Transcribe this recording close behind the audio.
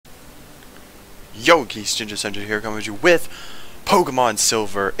Yo, Geeks Ginger here, coming at you with Pokemon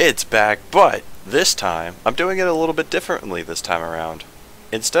Silver. It's back, but this time I'm doing it a little bit differently this time around.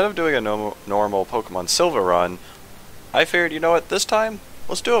 Instead of doing a normal Pokemon Silver run, I figured, you know what? This time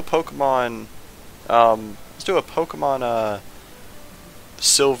let's do a Pokemon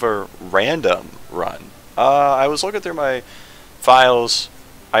Silver random run. I was looking through my files.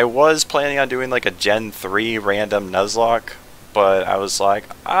 I was planning on doing like a Gen 3 random Nuzlocke, but I was like,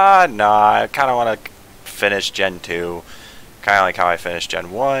 nah, I kind of want to finish Gen 2, kind of like how I finished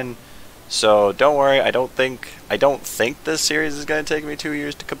Gen 1. So don't worry, I don't think this series is going to take me 2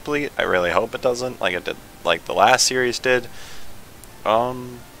 years to complete. I really hope it doesn't, like it did, like the last series did.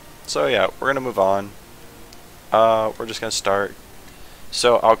 So yeah, we're gonna move on. We're just gonna start.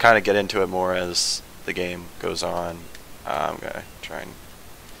 So I'll kind of get into it more as the game goes on. I'm gonna try and.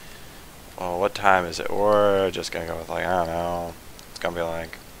 Well, what time is it? We're just gonna go with like, I don't know. It's gonna be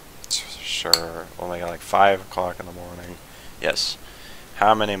like, sure, we'll make it like 5 o'clock in the morning. Yes.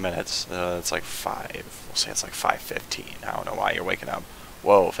 How many minutes? It's like 5. We'll say it's like 5:15. I don't know why you're waking up.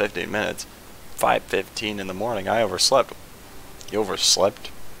 Whoa, 15 minutes. 5:15 in the morning. I overslept. You overslept?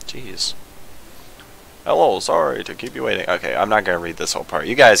 Jeez. Hello, sorry to keep you waiting. Okay, I'm not gonna read this whole part.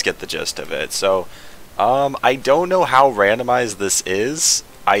 You guys get the gist of it. So, I don't know how randomized this is.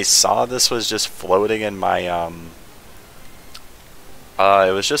 I saw this was just floating in my,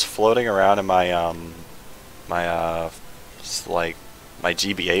 it was just floating around in my, like, my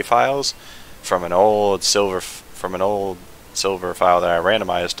GBA files from an old silver file that I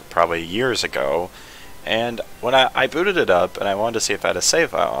randomized probably years ago. And when I booted it up and I wanted to see if I had a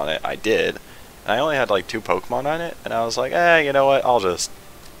save file on it, I did. And I only had like 2 Pokemon on it, and I was like, you know what, I'll just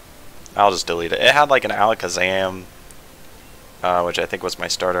delete it. It had like an Alakazam, which I think was my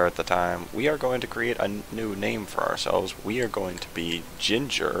starter at the time. We are going to create a new name for ourselves. We are going to be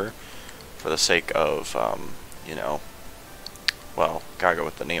Ginger, for the sake of, you know, well, gotta go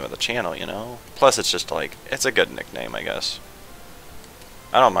with the name of the channel, you know? Plus it's just like, it's a good nickname, I guess.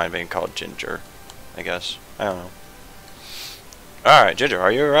 I don't mind being called Ginger, I guess. I don't know. Alright, Ginger,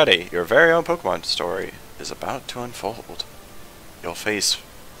 are you ready? Your very own Pokemon story is about to unfold. You'll face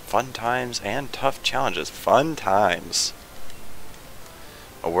fun times and tough challenges. Fun times.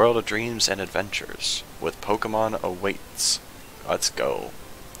 A world of dreams and adventures with Pokemon awaits. Let's go.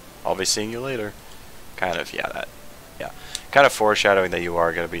 I'll be seeing you later. Kind of, yeah. Kind of foreshadowing that you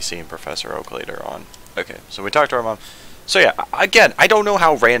are going to be seeing Professor Oak later on. Okay, so we talked to our mom. So yeah, again, I don't know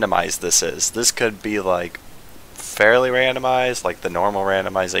how randomized this is. This could be like fairly randomized, like the normal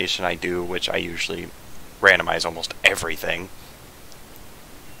randomization I do, which I usually randomize almost everything.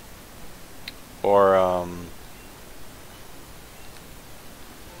 Or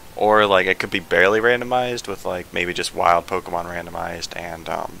like it could be barely randomized with like maybe just wild Pokemon randomized and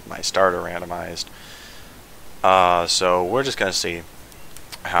my starter randomized. So we're just gonna see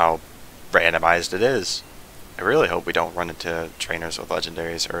how randomized it is. I really hope we don't run into trainers with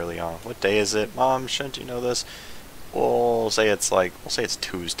legendaries early on. What day is it? Mom, shouldn't you know this? We'll say it's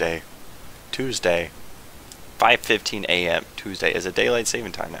Tuesday. Tuesday. 5:15 a.m. Tuesday. Is it daylight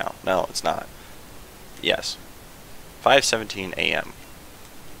saving time now? No, it's not. Yes. 5:17 a.m.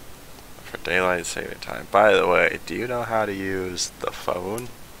 for daylight saving time. By the way, do you know how to use the phone?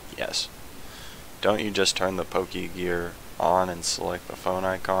 Yes. Don't you just turn the Pokegear on and select the phone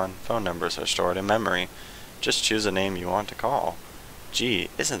icon? Phone numbers are stored in memory. Just choose a name you want to call. Gee,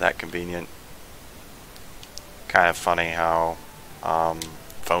 isn't that convenient? Kind of funny how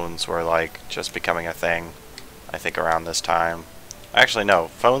phones were like just becoming a thing, I think, around this time. Actually, no,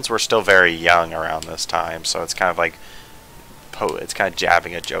 phones were still very young around this time, so it's kind of like, it's kind of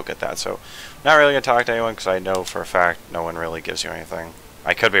jabbing a joke at that. So, not really going to talk to anyone because I know for a fact no one really gives you anything.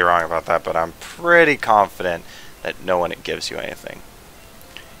 I could be wrong about that, but I'm pretty confident that no one gives you anything.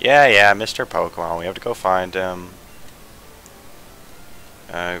 Yeah, Mr. Pokemon, we have to go find him.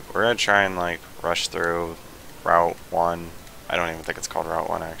 We're going to try and like rush through Route 1. I don't even think it's called Route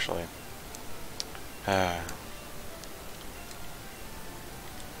 1, actually.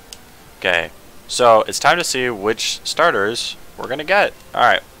 Okay, so it's time to see which starters we're going to get.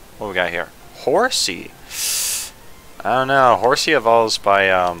 Alright, what we got here? Horsey. I don't know. Horsey evolves by,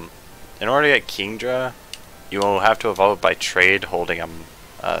 in order to get Kingdra, you will have to evolve it by trade holding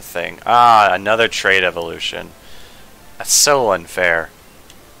a thing. Another trade evolution. That's so unfair.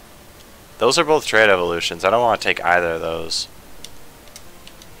 Those are both trade evolutions. I don't want to take either of those.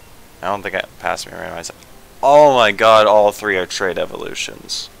 I don't think it passed me randomized. Oh my god, all 3 are trade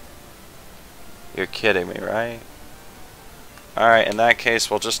evolutions. You're kidding me, right? Alright, in that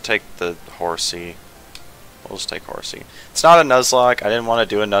case, we'll just take the Horsey. We'll just take Horsey. It's not a Nuzlocke. I didn't want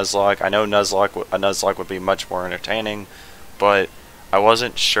to do a Nuzlocke. I know a Nuzlocke would be much more entertaining, but I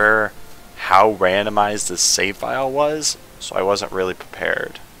wasn't sure how randomized this save file was, so I wasn't really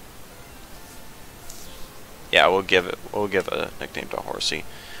prepared. Yeah, we'll give a nickname to Horsey.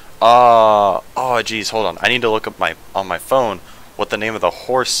 Oh geez, hold on. I need to look up on my phone what the name of the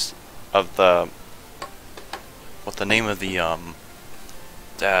horse of the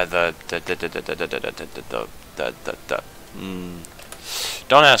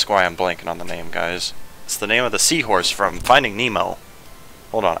don't ask why I'm blanking on the name, guys. It's the name of the seahorse from Finding Nemo.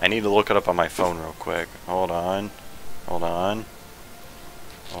 Hold on, I need to look it up on my phone real quick. Hold on. Hold on.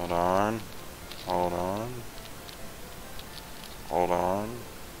 Hold on. Hold on. Hold on.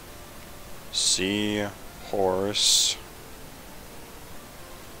 Seahorse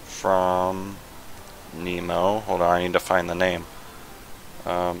from Nemo. Hold on, I need to find the name.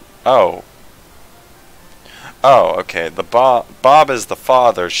 Oh, okay. The Bob is the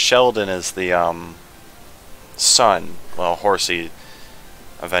father. Sheldon is the son. Well, Horsey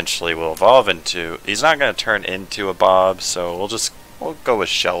eventually will evolve into. He's not going to turn into a Bob, so we'll go with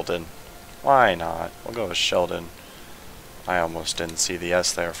Sheldon. Why not? We'll go with Sheldon. I almost didn't see the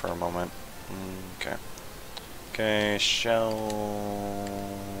S there for a moment. Okay. Okay, Sheldon.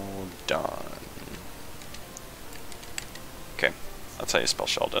 Okay, that's how you spell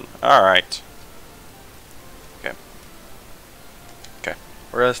Sheldon. Alright. Okay. Okay.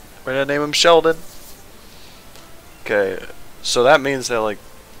 We're gonna name him Sheldon. Okay, so that means that, like,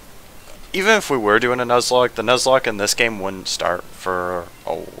 even if we were doing a Nuzlocke, the Nuzlocke in this game wouldn't start for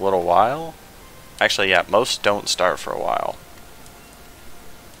a little while. Actually, yeah, most don't start for a while.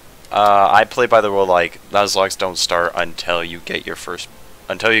 I play by the rule, like, Nuzlocks don't start until you get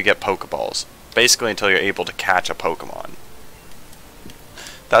until you get Pokeballs. Basically, until you're able to catch a Pokemon.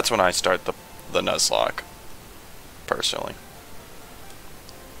 That's when I start the Nuzlocke, personally.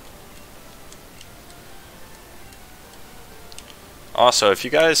 Also, if you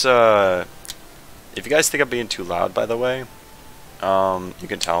guys think I'm being too loud, by the way, you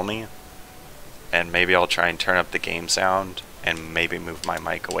can tell me, and maybe I'll try and turn up the game sound, and maybe move my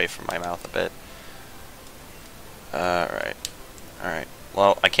mic away from my mouth a bit. Alright. Alright.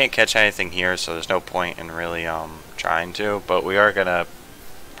 Well, I can't catch anything here, so there's no point in really trying to, but we are gonna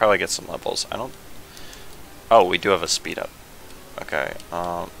probably get some levels. Oh, we do have a speed up. Okay,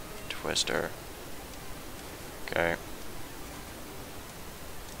 Twister. Okay.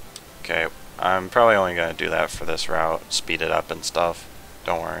 Okay, I'm probably only gonna do that for this route, speed it up and stuff.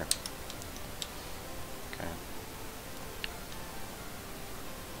 Don't worry.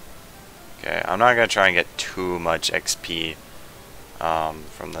 Okay, I'm not going to try and get too much XP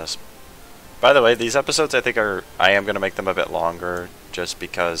from this. By the way, these episodes I am going to make them a bit longer just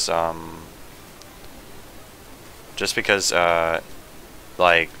because,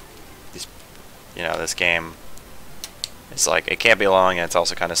 like, this game is like, it can't be long and it's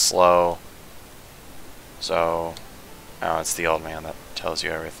also kind of slow. So, oh, it's the old man that tells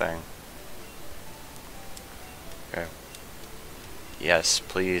you everything. Okay. Yes,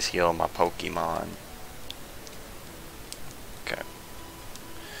 please heal my Pokemon. Okay.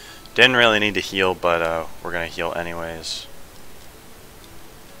 Didn't really need to heal, but we're gonna heal anyways.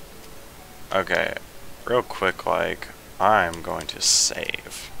 Okay. Real quick, like, I'm going to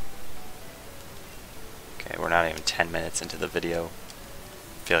save. Okay, we're not even 10 minutes into the video.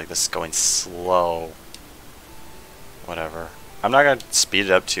 I feel like this is going slow. Whatever. I'm not gonna speed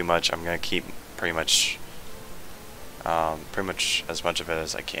it up too much. I'm gonna keep pretty much as much of it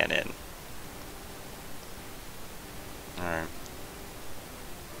as I can in. Alright.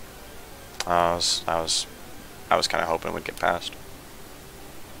 I was kind of hoping we'd get past.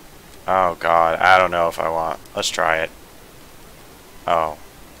 Oh god, I don't know if I want. Let's try it. Oh,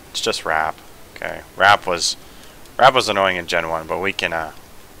 it's just rap. Okay, rap was annoying in Gen 1, but we can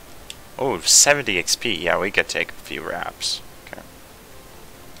oh, 70 XP. Yeah, we could take a few raps. Okay.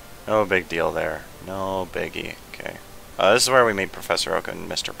 No big deal there. No biggie. Okay. This is where we meet Professor Oak and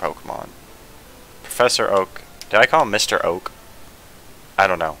Mr. Pokemon. Professor Oak. Did I call him Mr. Oak? I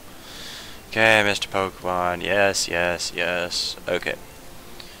don't know. Okay, Mr. Pokemon. Yes, yes, yes. Okay.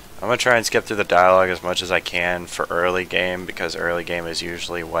 I'm going to try and skip through the dialogue as much as I can for early game, because early game is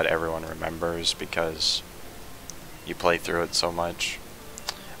usually what everyone remembers because you play through it so much.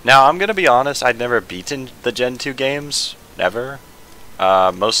 Now, I'm going to be honest, I'd never beaten the Gen 2 games. Never.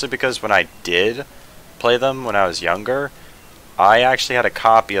 Mostly because when I did play them when I was younger, I actually had a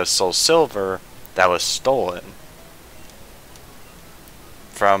copy of Soul Silver that was stolen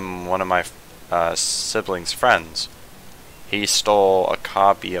from one of my siblings' friends. He stole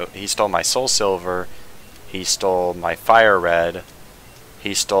my Soul Silver He stole my Fire Red.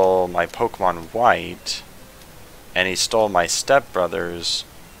 He stole my Pokemon White. And he stole my stepbrother's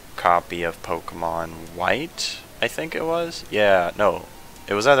copy of Pokemon White, I think it was. Yeah, no.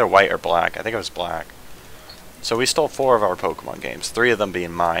 It was either white or black. I think it was black. So we stole 4 of our Pokemon games, 3 of them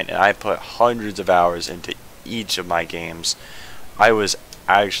being mine, and I put hundreds of hours into each of my games. I was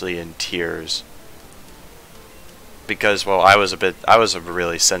actually in tears. Because, well, I was a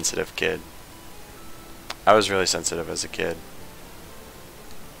really sensitive kid. I was really sensitive as a kid.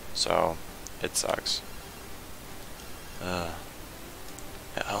 So, it sucks.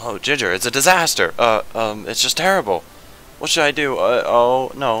 Oh, Ginger, it's a disaster. It's just terrible. What should I do?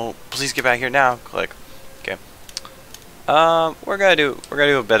 Oh, no. Please get back here now. Click. Okay. We're gonna do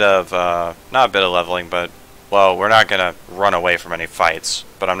a bit of, not a bit of leveling, but, well, we're not gonna run away from any fights,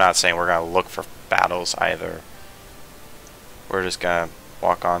 but I'm not saying we're gonna look for battles either. We're just gonna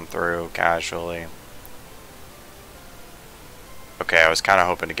walk on through casually. Okay, I was kind of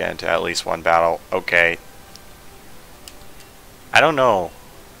hoping to get into at least one battle. Okay. I don't know.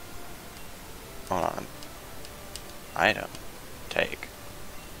 Hold on. Item. Take.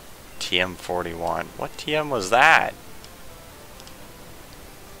 TM41. What TM was that?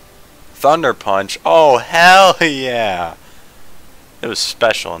 Thunder Punch. Oh, hell yeah. It was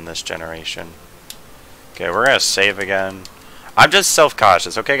special in this generation. Okay, we're going to save again. I'm just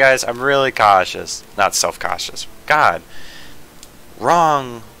self-cautious, okay, guys? I'm really cautious. Not self-cautious. God.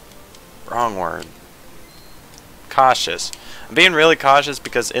 Wrong word. Cautious. I'm being really cautious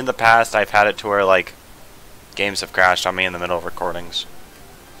because in the past I've had it to where, like, games have crashed on me in the middle of recordings.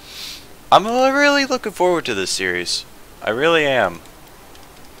 I'm really looking forward to this series. I really am.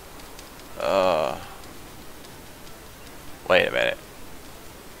 Wait a minute.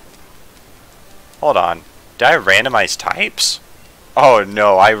 Hold on. Did I randomize types? Oh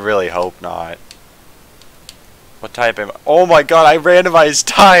no, I really hope not. What type am I? Oh my god, I randomized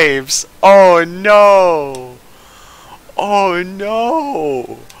types! Oh no! Oh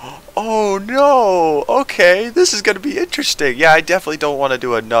no! Oh no! Okay, this is gonna be interesting. Yeah, I definitely don't want to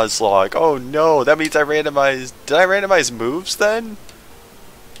do a Nuzlocke. Oh no, that means I randomized... Did I randomize moves then?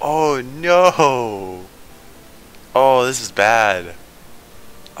 Oh no! Oh, this is bad.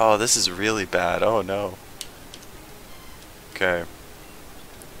 Oh, this is really bad. Oh no. Okay.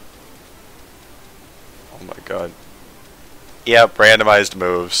 Oh my god. Yep, randomized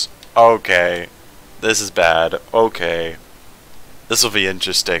moves. Okay. This is bad. Okay. This will be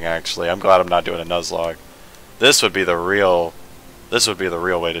interesting, actually. I'm glad I'm not doing a Nuzlocke. This would be the real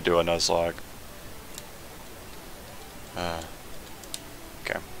way to do a Nuzlocke.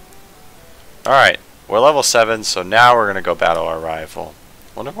 Okay. Alright. We're level 7, so now we're gonna go battle our rival.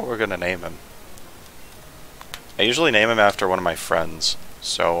 Wonder what we're gonna name him. I usually name him after one of my friends.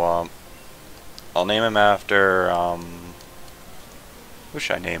 So, I'll name him after, who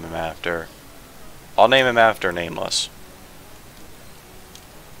should I name him after? I'll name him after Nameless.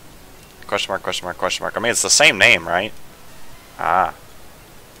 Question mark, question mark, question mark. I mean, it's the same name, right? Ah.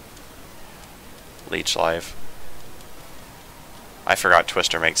 Leech Life. I forgot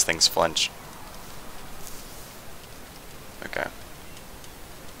Twister makes things flinch. Okay.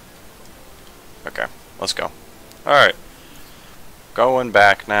 Okay, let's go. Alright. Going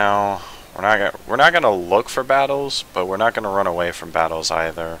back now. We're not gonna look for battles, but we're not gonna run away from battles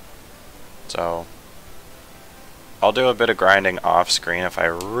either. So I'll do a bit of grinding off screen if I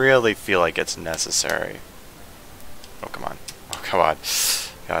really feel like it's necessary. Oh come on. Oh come on.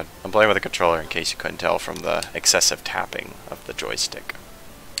 God, I'm playing with a controller in case you couldn't tell from the excessive tapping of the joystick.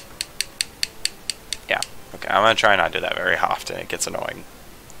 Yeah. Okay, I'm gonna try not to do that very often. It gets annoying.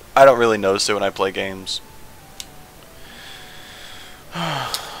 I don't really notice it when I play games.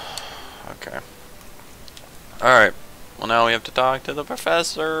 Okay. Alright. Well, now we have to talk to the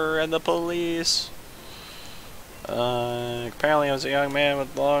professor and the police. Apparently I was a young man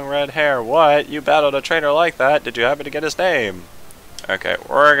with long red hair. What? You battled a traitor like that? Did you happen to get his name? Okay,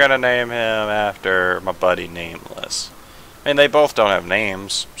 we're gonna name him after my buddy Nameless. I mean, they both don't have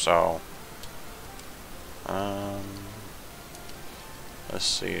names, so... let's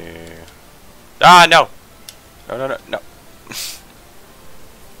see... Ah, no! No, no, no, no.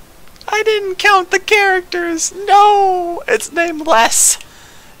 I didn't count the characters! No! It's Nameless!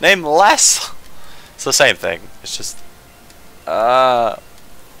 Nameless! It's the same thing. It's just...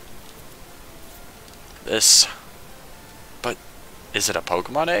 This... But... Is it a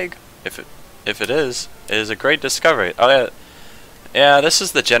Pokemon egg? If it is, it is a great discovery. Oh yeah... Yeah, this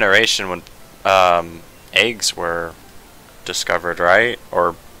is the generation when, eggs were discovered, right?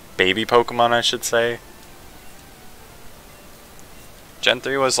 Or baby Pokemon, I should say. Gen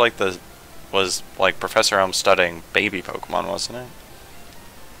 3 was like the was like Professor Elm studying baby Pokemon, wasn't it?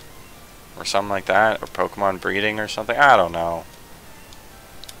 Or something like that, or Pokemon breeding or something. I don't know.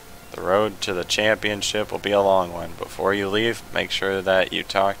 The road to the championship will be a long one. Before you leave, make sure that you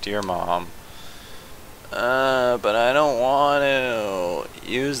talk to your mom. But I don't want to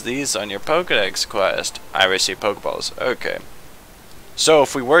use these on your Pokedex quest. I receive Pokeballs. Okay. So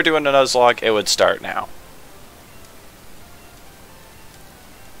if we were doing a Nuzlocke, it would start now.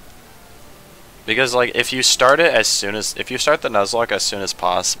 Because like if you start it if you start the Nuzlocke as soon as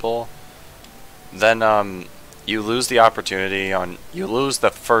possible, then you lose the opportunity you lose the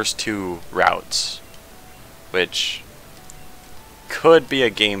first 2 routes, which could be a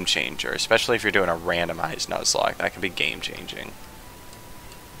game changer, especially if you're doing a randomized Nuzlocke. That could be game changing.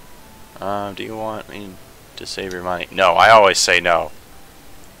 Do you want me to save your money? No, I always say no.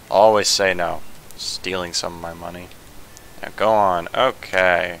 Always say no. Stealing some of my money. Now go on.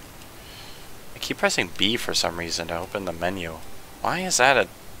 Okay. I keep pressing B for some reason to open the menu. Why is that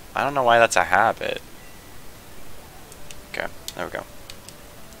I don't know why that's a habit. Okay, there we go.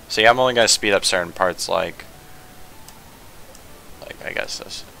 See, I'm only going to speed up certain parts like I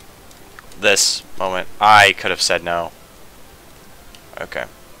guess this moment. I could have said no. Okay.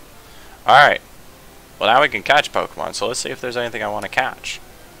 Alright. Well, now we can catch Pokemon, so let's see if there's anything I want to catch.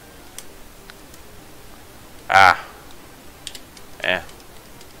 Ah. Eh.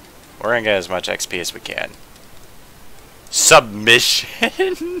 We're going to get as much XP as we can.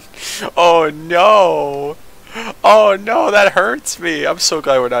 Submission? Oh no! Oh no, that hurts me! I'm so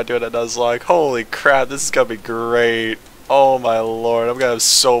glad we're not doing a Nuzlocke. Holy crap, this is gonna be great. Oh my lord, I'm gonna have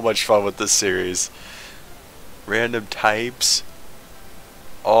so much fun with this series. Random types.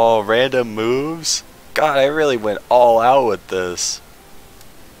 Oh, random moves? God, I really went all out with this.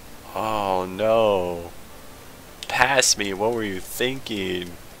 Oh no. Pass me, what were you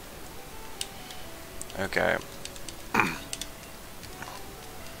thinking? Okay.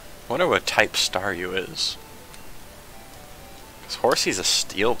 Wonder what type Staryu is. Because Horsey's a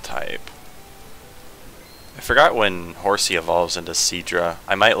steel type. I forgot when Horsey evolves into Seadra.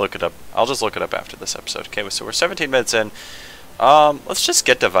 I might look it up. I'll just look it up after this episode. Okay, so we're 17 minutes in. Let's just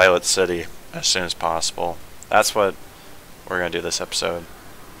get to Violet City as soon as possible. That's what we're gonna do this episode.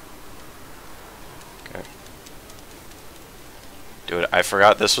 Okay. Dude, I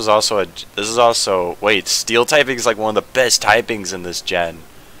forgot this was also wait, steel typing is like one of the best typings in this gen.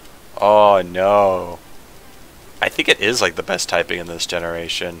 Oh no. I think it is like the best typing in this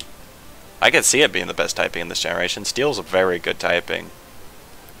generation. I can see it being the best typing in this generation. Steel's a very good typing.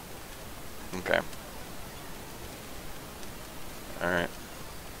 Okay. Alright.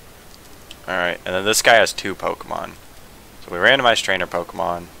 Alright, and then this guy has 2 Pokemon. So we randomized trainer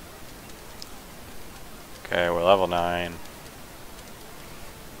Pokemon. Okay, we're level 9.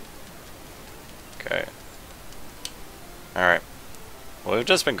 Okay. Alright. Well, we've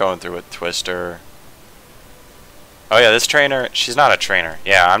just been going through with Twister. Oh yeah, this trainer, she's not a trainer.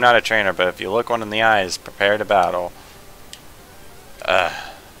 Yeah, I'm not a trainer, but if you look one in the eyes, prepare to battle. Nah,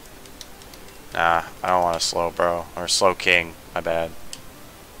 I don't want a slow bro. Or slow king, my bad.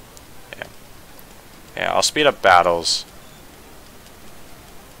 Yeah. Yeah, I'll speed up battles.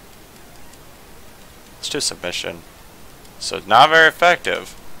 Let's do submission. So it's not very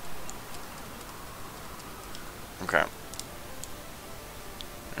effective. Okay.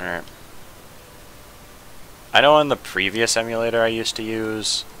 Alright. I know in the previous emulator I used to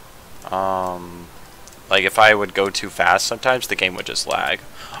use, like if I would go too fast sometimes, the game would just lag.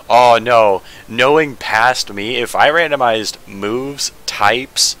 Oh no, knowing past me, if I randomized moves,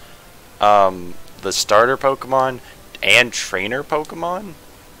 types, the starter Pokemon, and trainer Pokemon,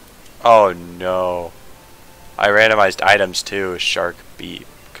 oh no. I randomized items too, Shark Beak.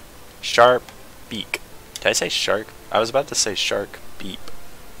 Sharp Beak. Did I say shark? I was about to say Shark Beep.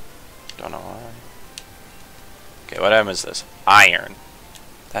 Don't know why. Okay, what item is this? Iron.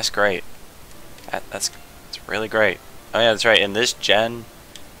 That's great. That's really great. Oh yeah, that's right. In this gen,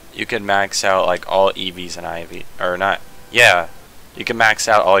 you can max out like all EVs and IV, or not? Yeah, you can max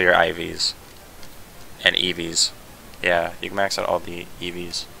out all your IVs and EVs. Yeah, you can max out all the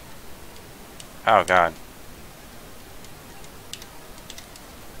EVs. Oh god.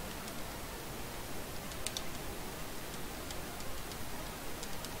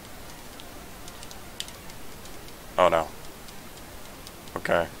 Oh no.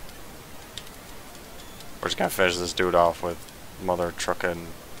 Okay. We're just gonna finish this dude off with mother truckin'.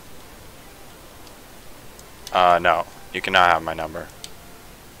 No. You cannot have my number.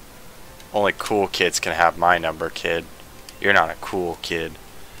 Only cool kids can have my number, kid. You're not a cool kid.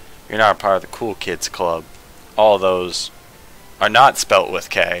 You're not a part of the cool kids club. All those are not spelt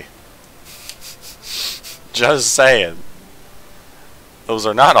with K. Just saying. Those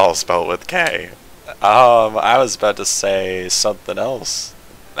are not all spelled with K. I was about to say something else.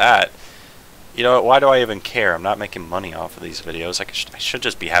 That. You know what, why do I even care? I'm not making money off of these videos. I should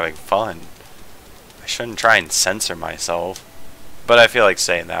just be having fun. I shouldn't try and censor myself. But I feel like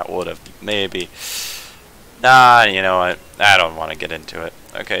saying that would have maybe... Nah, you know what? I don't want to get into it.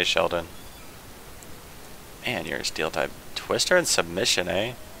 Okay, Sheldon. Man, you're a steel type. Twister and submission,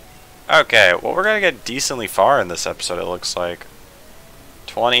 eh? Okay, well, we're going to get decently far in this episode, it looks like.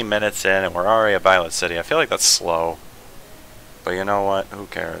 20 minutes in, and we're already at Violet City. I feel like that's slow. But you know what? Who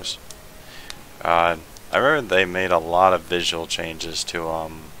cares? I remember they made a lot of visual changes to,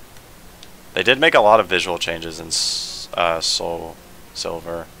 They did make a lot of visual changes in Soul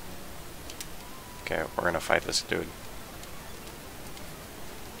Silver. Okay, we're gonna fight this dude.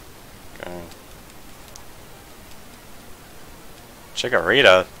 Okay.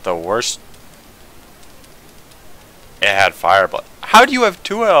 Chikorita, the worst. It had Fire Blast. How do you have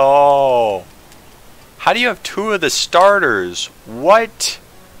two? Oh, how do you have two of the starters? What?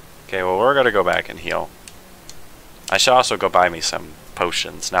 Okay, well, we're gonna go back and heal. I should also go buy me some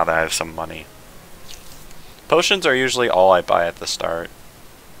potions now that I have some money. Potions are usually all I buy at the start.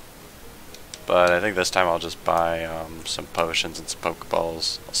 But I think this time I'll just buy some potions and some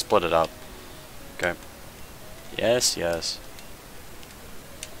Pokeballs. I'll split it up. Okay. Yes, yes.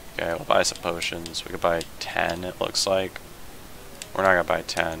 Okay, we'll buy some potions. We could buy 10, it looks like. We're not gonna buy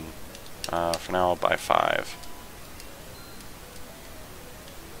 10. For now, I'll buy 5.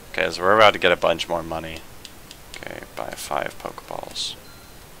 Okay, so we're about to get a bunch more money. Okay, buy 5 Pokeballs.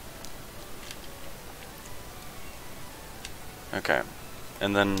 Okay.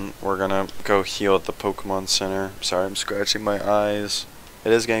 And then we're gonna go heal at the Pokemon Center. Sorry, I'm scratching my eyes.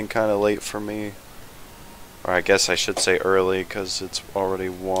 It is getting kind of late for me. Or I guess I should say early, because it's already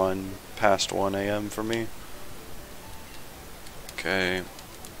past 1 a.m. for me. Okay,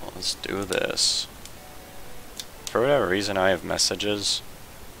 well, let's do this. For whatever reason, I have messages.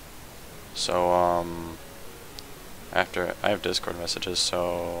 So, after I have Discord messages,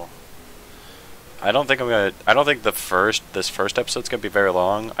 so I don't think this first episode's gonna be very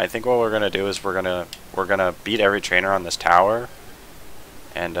long. I think what we're gonna do is we're gonna beat every trainer on this tower,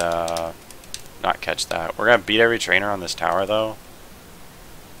 and not catch that. We're gonna beat every trainer on this tower though.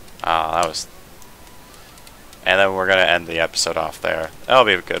 That was, and then we're gonna end the episode off there. That'll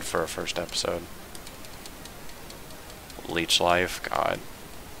be good for a first episode. Leech life, God.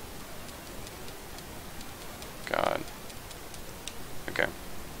 God. Okay.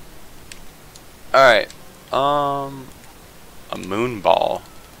 Alright. A moon ball.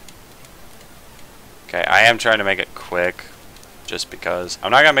 Okay, I am trying to make it quick. Just because.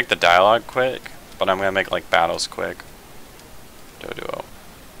 I'm not gonna make the dialogue quick, but I'm gonna make like battles quick. Doduo.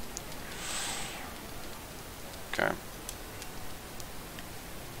 Okay.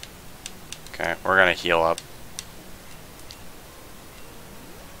 Okay, we're gonna heal up.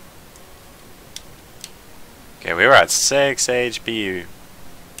 Okay, we were at 6 HP.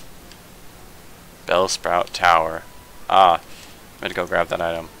 Bellsprout Tower. I'm gonna go grab that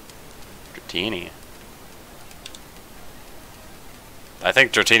item. Dratini. I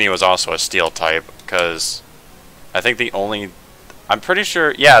think Dratini was also a steel type, because I think I'm pretty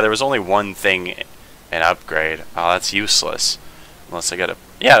sure, yeah, there was only one thing an upgrade. Oh, that's useless. Unless I get a,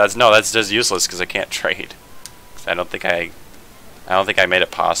 yeah, that's just useless because I can't trade. I don't think I made it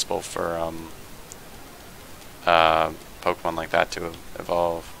possible for Pokemon like that to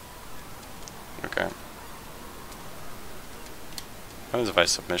evolve. Okay. What happens if I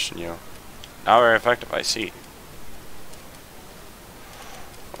submission you? Not very effective, I see.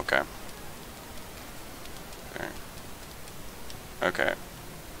 Okay. Okay. Okay.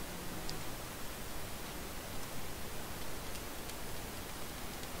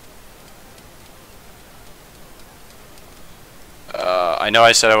 I know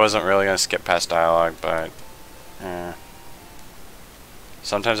I said I wasn't really going to skip past dialogue, but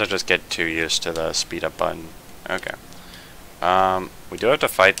sometimes I just get too used to the speed up button. Okay. We do have to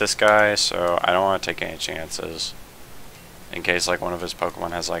fight this guy, so I don't want to take any chances. In case like one of his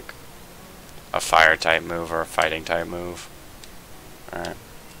Pokemon has like a fire type move or a fighting type move. Alright.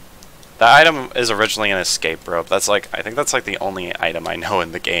 The item is originally an escape rope. That's like, I think that's like the only item I know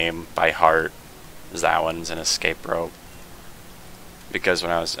in the game by heart. Is that one's an escape rope. Because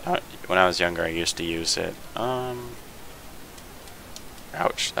when I was younger, I used to use it. Ouch,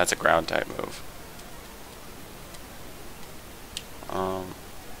 that's a ground type move.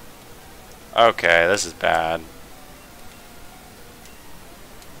 Okay, this is bad.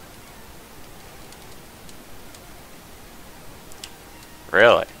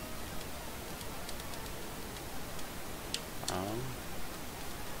 Really?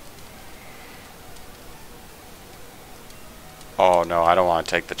 Oh no, I don't want to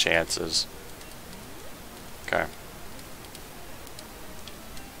take the chances. Okay.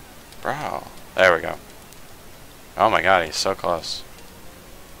 Bro. There we go. Oh my god, he's so close.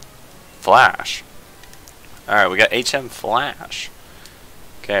 Flash. Alright, we got HM Flash.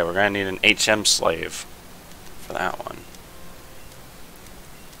 Okay, we're gonna need an HM slave for that one.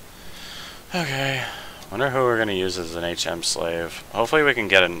 Okay. Wonder who we're gonna use as an HM slave. Hopefully we can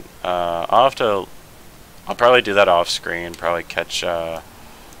get an I'll probably do that off screen, probably catch I'll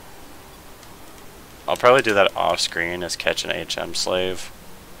probably do that off screen as catch an HM slave.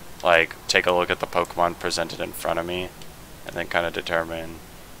 Like, take a look at the Pokemon presented in front of me, and then kind of determine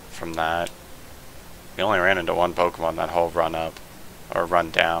from that. We only ran into one Pokemon that whole run up, or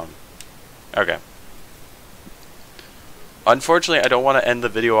run down. Okay. Unfortunately, I don't want to end the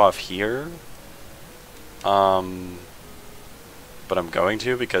video off here. But I'm going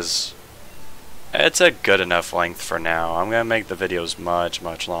to, because it's a good enough length for now. I'm going to make the videos much,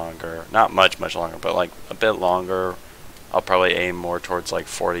 much longer. Not much, much longer, but like a bit longer. I'll probably aim more towards like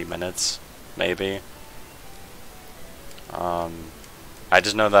 40 minutes, maybe. I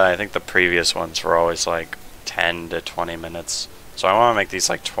just know that I think the previous ones were always like 10 to 20 minutes. So I want to make these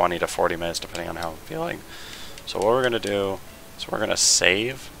like 20 to 40 minutes depending on how I'm feeling. So what we're going to do is we're going to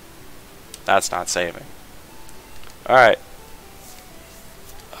save. That's not saving. Alright.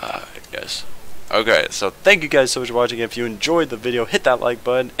 Yes. Okay, so thank you guys so much for watching. If you enjoyed the video, hit that like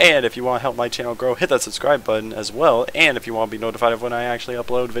button, and if you want to help my channel grow, hit that subscribe button as well. And if you want to be notified of when I actually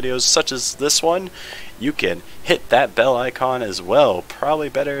upload videos such as this one, you can hit that bell icon as well. Probably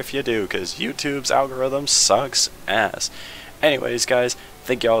better if you do, because YouTube's algorithm sucks ass. Anyways guys,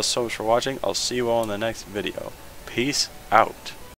 thank you all so much for watching. I'll see you all in the next video. Peace out.